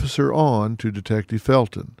the officer on to Detective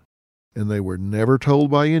Felton, and they were never told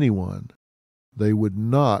by anyone they would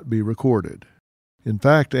not be recorded. In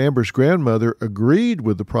fact, Amber's grandmother agreed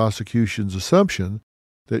with the prosecution's assumption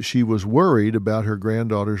that she was worried about her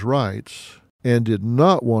granddaughter's rights and did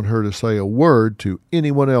not want her to say a word to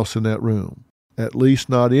anyone else in that room, at least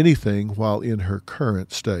not anything while in her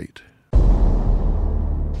current state.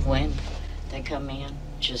 When they come in,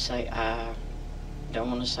 just say, "I don't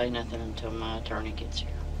want to say nothing until my attorney gets here."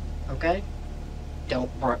 Okay? Don't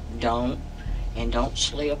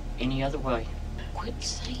slip any other way. Quit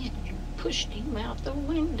saying you pushed him out the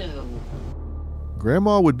window.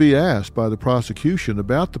 Grandma would be asked by the prosecution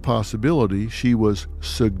about the possibility she was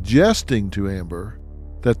suggesting to Amber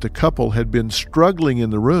that the couple had been struggling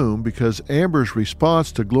in the room because Amber's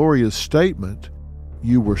response to Gloria's statement,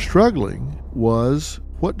 "You were struggling," was,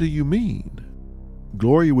 "What do you mean?"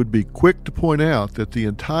 Gloria would be quick to point out that the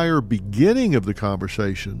entire beginning of the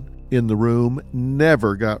conversation in the room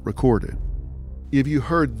never got recorded. If you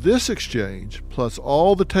heard this exchange, plus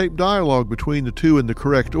all the taped dialogue between the two in the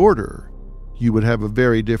correct order, you would have a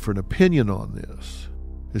very different opinion on this.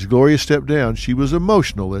 As Gloria stepped down, she was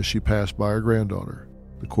emotional as she passed by her granddaughter.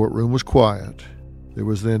 The courtroom was quiet. There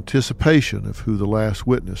was the anticipation of who the last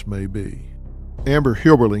witness may be. Amber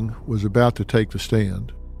Hilberling was about to take the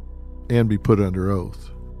stand and be put under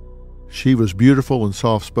oath. She was beautiful and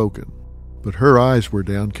soft-spoken, but her eyes were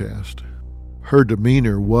downcast. Her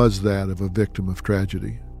demeanor was that of a victim of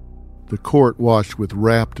tragedy. The court watched with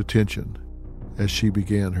rapt attention as she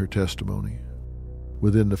began her testimony.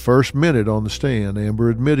 Within the first minute on the stand, Amber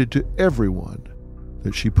admitted to everyone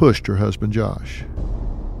that she pushed her husband Josh.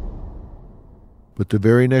 But the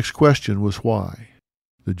very next question was why.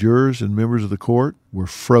 The jurors and members of the court were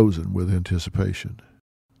frozen with anticipation.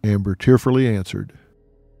 Amber tearfully answered,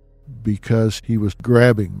 "Because he was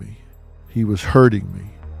grabbing me. He was hurting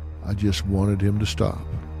me. I just wanted him to stop."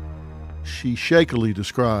 She shakily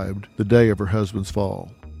described the day of her husband's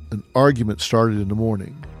fall. An argument started in the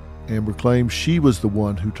morning. Amber claimed she was the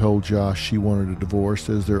one who told Josh she wanted a divorce.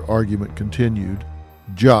 As their argument continued,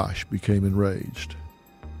 Josh became enraged.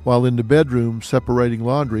 While in the bedroom separating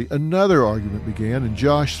laundry, another argument began and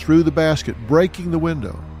Josh threw the basket, breaking the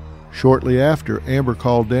window. Shortly after, Amber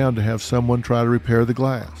called down to have someone try to repair the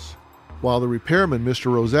glass. While the repairman,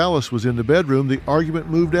 Mr. Rosales, was in the bedroom, the argument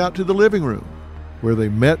moved out to the living room, where they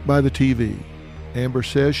met by the TV. Amber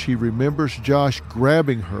says she remembers Josh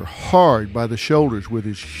grabbing her hard by the shoulders with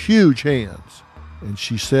his huge hands, and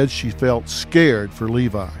she said she felt scared for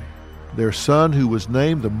Levi, their son, who was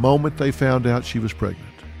named the moment they found out she was pregnant.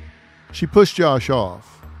 She pushed Josh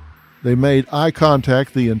off. They made eye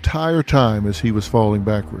contact the entire time as he was falling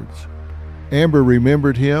backwards. Amber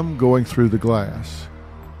remembered him going through the glass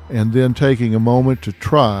and then taking a moment to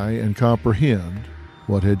try and comprehend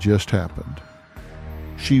what had just happened.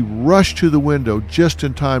 She rushed to the window just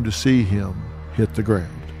in time to see him hit the ground.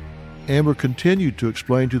 Amber continued to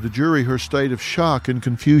explain to the jury her state of shock and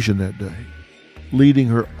confusion that day, leading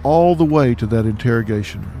her all the way to that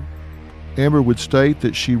interrogation room. Amber would state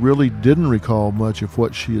that she really didn't recall much of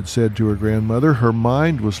what she had said to her grandmother. Her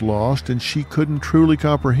mind was lost and she couldn't truly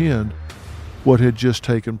comprehend what had just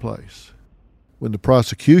taken place. When the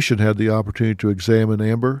prosecution had the opportunity to examine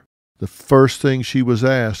Amber, the first thing she was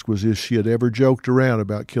asked was if she had ever joked around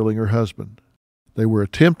about killing her husband. They were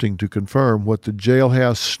attempting to confirm what the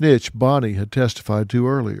jailhouse snitch Bonnie had testified to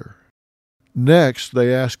earlier. Next,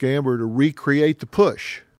 they asked Amber to recreate the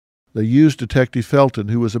push. They used Detective Felton,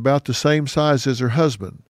 who was about the same size as her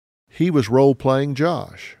husband. He was role-playing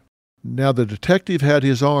Josh. Now the detective had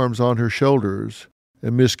his arms on her shoulders,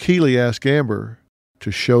 and Miss Keeley asked Amber to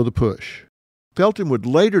show the push. Felton would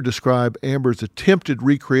later describe Amber's attempted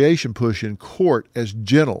recreation push in court as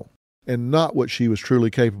gentle and not what she was truly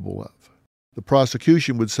capable of. The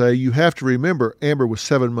prosecution would say, you have to remember Amber was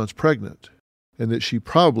 7 months pregnant and that she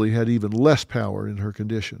probably had even less power in her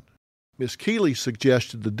condition. Miss Keeley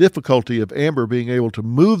suggested the difficulty of Amber being able to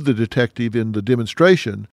move the detective in the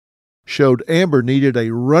demonstration showed Amber needed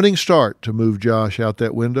a running start to move Josh out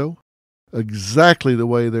that window, exactly the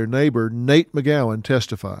way their neighbor Nate McGowan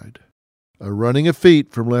testified. A running of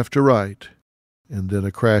feet from left to right, and then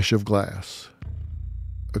a crash of glass.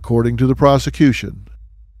 According to the prosecution,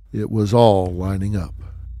 it was all lining up.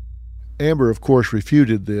 Amber, of course,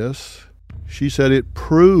 refuted this. She said it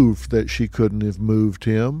proved that she couldn't have moved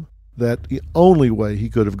him, that the only way he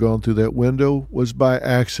could have gone through that window was by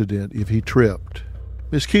accident if he tripped.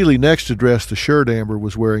 Miss Keeley next addressed the shirt Amber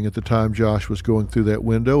was wearing at the time Josh was going through that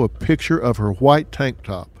window. A picture of her white tank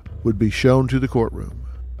top would be shown to the courtroom.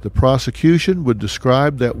 The prosecution would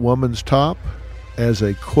describe that woman's top as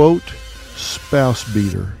a, quote, spouse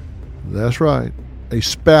beater. That's right, a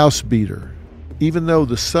spouse beater. Even though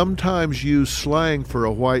the sometimes used slang for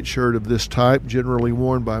a white shirt of this type, generally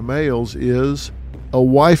worn by males, is a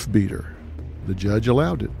wife beater, the judge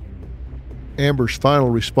allowed it. Amber's final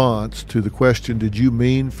response to the question, did you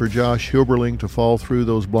mean for Josh Hilberling to fall through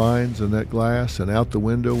those blinds and that glass and out the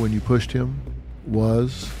window when you pushed him,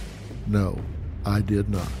 was, no, I did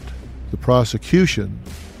not. The prosecution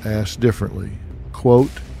asked differently,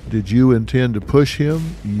 quote, did you intend to push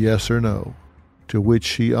him, yes or no? To which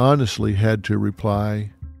she honestly had to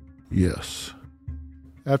reply, yes.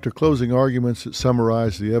 After closing arguments that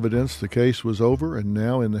summarized the evidence, the case was over and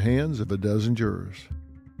now in the hands of a dozen jurors.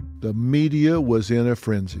 The media was in a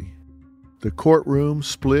frenzy. The courtroom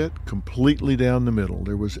split completely down the middle.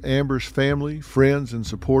 There was Amber's family, friends, and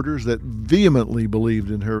supporters that vehemently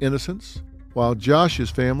believed in her innocence, while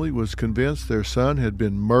Josh's family was convinced their son had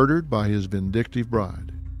been murdered by his vindictive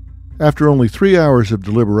bride. After only 3 hours of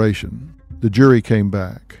deliberation, the jury came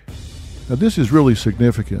back. Now, this is really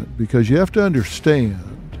significant because you have to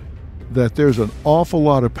understand that there's an awful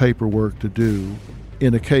lot of paperwork to do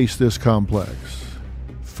in a case this complex.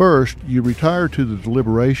 First, you retire to the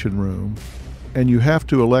deliberation room and you have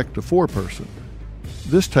to elect a foreperson.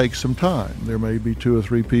 This takes some time. There may be 2 or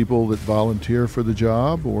 3 people that volunteer for the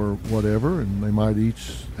job or whatever, and they might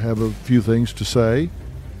each have a few things to say,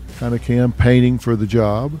 kind of campaigning for the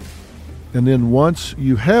job. And then once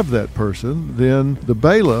you have that person, then the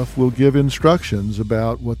bailiff will give instructions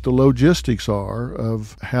about what the logistics are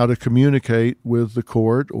of how to communicate with the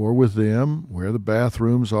court or with them, where the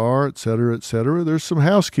bathrooms are, et cetera, et cetera. There's some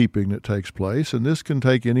housekeeping that takes place, and this can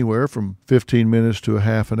take anywhere from 15 minutes to a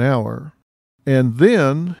half an hour. And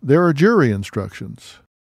then there are jury instructions.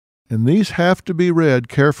 And these have to be read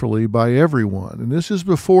carefully by everyone. And this is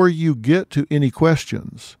before you get to any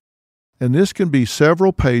questions. And this can be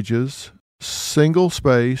several pages,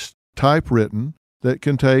 single-spaced, typewritten, that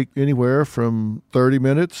can take anywhere from 30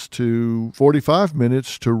 minutes to 45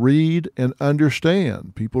 minutes to read and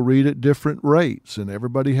understand. People read at different rates, and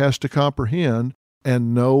everybody has to comprehend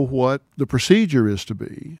and know what the procedure is to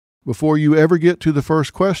be before you ever get to the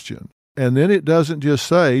first question. And then it doesn't just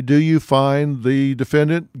say, do you find the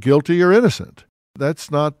defendant guilty or innocent? That's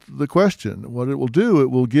not the question. What it will do, it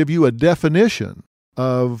will give you a definition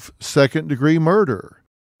of second-degree murder.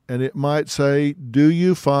 And it might say, do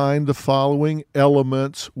you find the following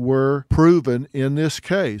elements were proven in this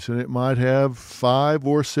case? And it might have 5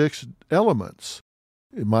 or 6 elements.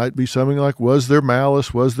 It might be something like, was there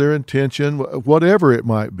malice, was there intention, whatever it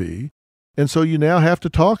might be. And so you now have to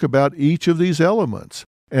talk about each of these elements.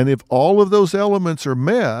 And if all of those elements are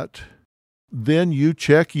met, then you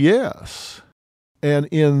check yes. And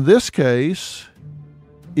in this case,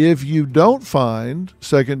 if you don't find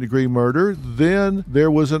second-degree murder, then there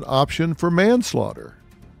was an option for manslaughter.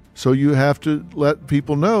 So you have to let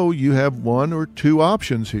people know you have 1 or 2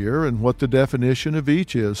 options here and what the definition of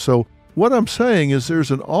each is. So what I'm saying is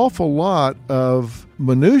there's an awful lot of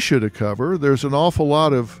minutia to cover. There's an awful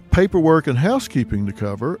lot of paperwork and housekeeping to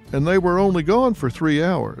cover, and they were only gone for 3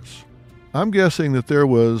 hours. I'm guessing that there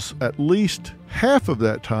was at least half of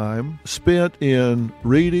that time spent in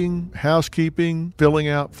reading, housekeeping, filling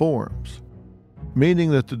out forms,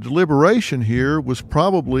 meaning that the deliberation here was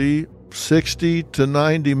probably 60 to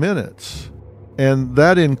 90 minutes, and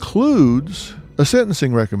that includes a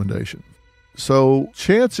sentencing recommendation. So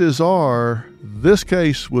chances are this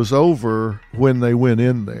case was over when they went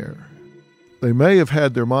in there. They may have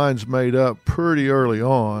had their minds made up pretty early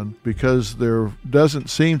on because there doesn't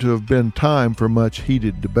seem to have been time for much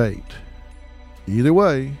heated debate. Either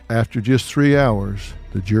way, after just 3 hours,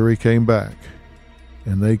 the jury came back.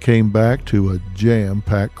 And they came back to a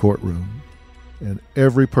jam-packed courtroom, and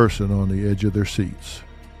every person on the edge of their seats,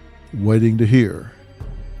 waiting to hear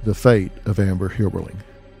the fate of Amber Hilberling.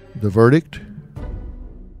 The verdict?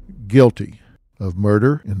 Guilty of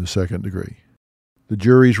murder in the second degree. The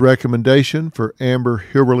jury's recommendation for Amber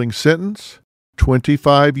Hilberling's sentence?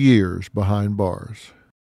 25 years behind bars.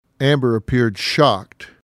 Amber appeared shocked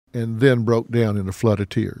and then broke down in a flood of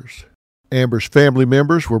tears. Amber's family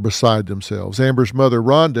members were beside themselves. Amber's mother,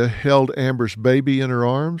 Rhonda, held Amber's baby in her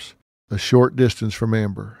arms, a short distance from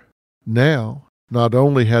Amber. Now, not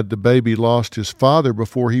only had the baby lost his father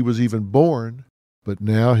before he was even born, but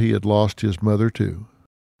now he had lost his mother too.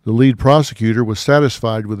 The lead prosecutor was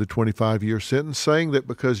satisfied with the 25-year sentence, saying that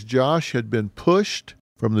because Josh had been pushed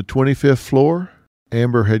from the 25th floor,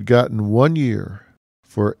 Amber had gotten 1 year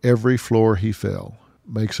for every floor he fell.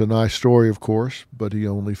 Makes a nice story, of course, but he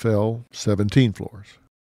only fell 17 floors.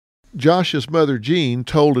 Josh's mother, Jean,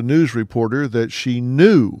 told a news reporter that she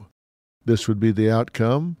knew this would be the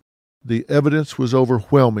outcome. The evidence was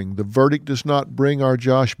overwhelming. The verdict does not bring our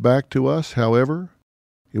Josh back to us, however.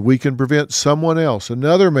 If we can prevent someone else,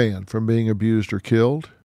 another man, from being abused or killed,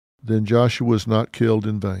 then Joshua was not killed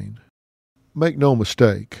in vain. Make no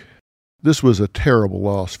mistake, this was a terrible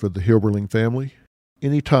loss for the Hilberling family.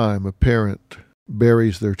 Any time a parent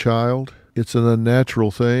buries their child, it's an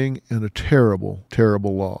unnatural thing and a terrible,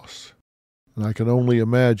 terrible loss. And I can only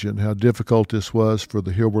imagine how difficult this was for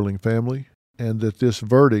the Hilberling family, and that this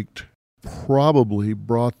verdict probably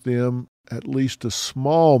brought them at least a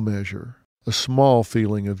small measure, a small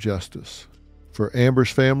feeling of justice. For Amber's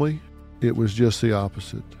family, it was just the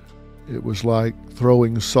opposite. It was like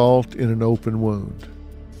throwing salt in an open wound,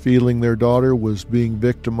 feeling their daughter was being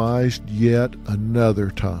victimized yet another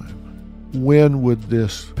time. When would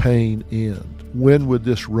this pain end? When would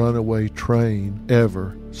this runaway train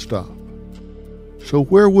ever stop? So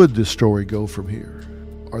where would this story go from here?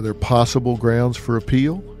 Are there possible grounds for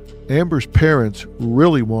appeal? Amber's parents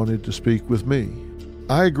really wanted to speak with me.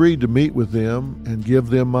 I agreed to meet with them and give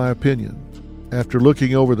them my opinion. After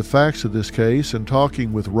looking over the facts of this case and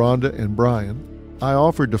talking with Rhonda and Brian, I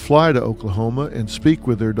offered to fly to Oklahoma and speak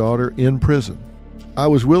with their daughter in prison. I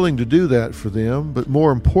was willing to do that for them, but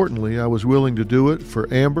more importantly, I was willing to do it for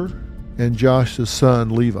Amber and Josh's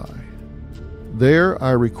son, Levi. There,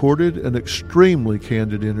 I recorded an extremely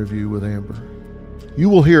candid interview with Amber. You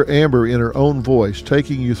will hear Amber in her own voice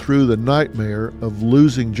taking you through the nightmare of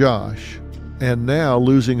losing Josh and now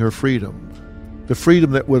losing her freedom, the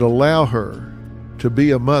freedom that would allow her to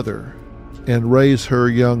be a mother and raise her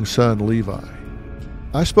young son, Levi.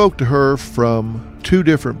 I spoke to her from two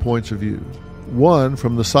different points of view. One,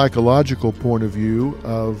 from the psychological point of view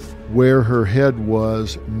of where her head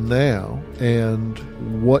was now and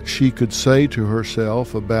what she could say to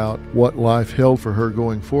herself about what life held for her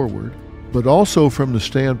going forward, but also from the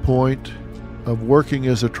standpoint of working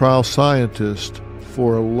as a trial scientist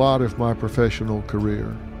for a lot of my professional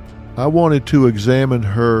career. I wanted to examine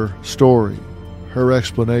her story, her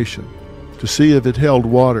explanation, to see if it held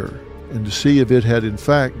water and to see if it had in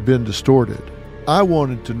fact been distorted. I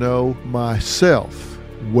wanted to know myself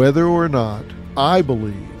whether or not I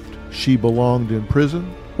believed she belonged in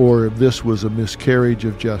prison or if this was a miscarriage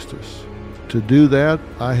of justice. To do that,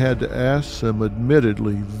 I had to ask some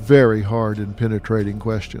admittedly very hard and penetrating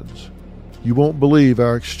questions. You won't believe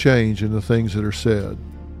our exchange and the things that are said.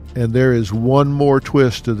 And there is one more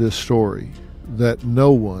twist to this story that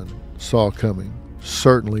no one saw coming,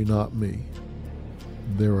 certainly not me.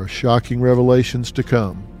 There are shocking revelations to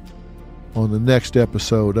come on the next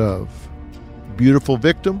episode of Beautiful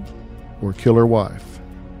Victim or Killer Wife?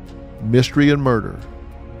 Mystery and Murder.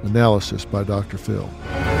 Analysis by Dr. Phil.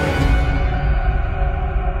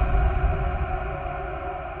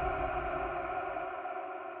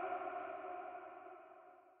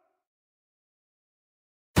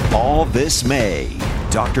 All this May,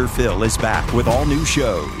 Dr. Phil is back with all new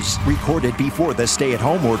shows recorded before the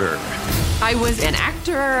stay-at-home order. I was an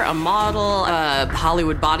actor, a model, a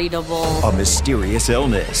Hollywood body double. A mysterious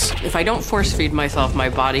illness. If I don't force feed myself, my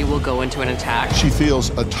body will go into an attack. She feels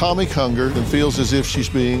atomic hunger and feels as if she's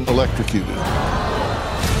being electrocuted.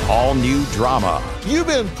 All new drama. You've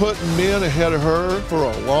been putting men ahead of her for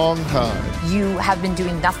a long time. You have been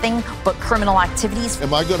doing nothing but criminal activities.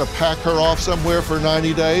 Am I going to pack her off somewhere for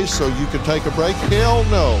 90 days so you can take a break? Hell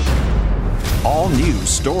no. All new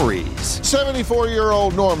stories.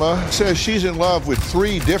 74-year-old Norma says she's in love with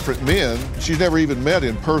 3 different men she's never even met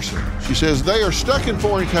in person. She says they are stuck in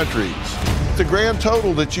foreign countries. The grand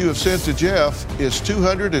total that you have sent to Jeff is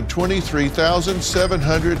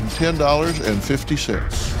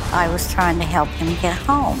 $223,710.50. I was trying to help him get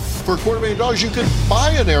home. For $250,000, you could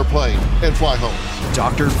buy an airplane and fly home.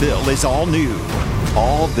 Dr. Phil is all new.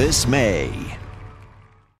 All this May.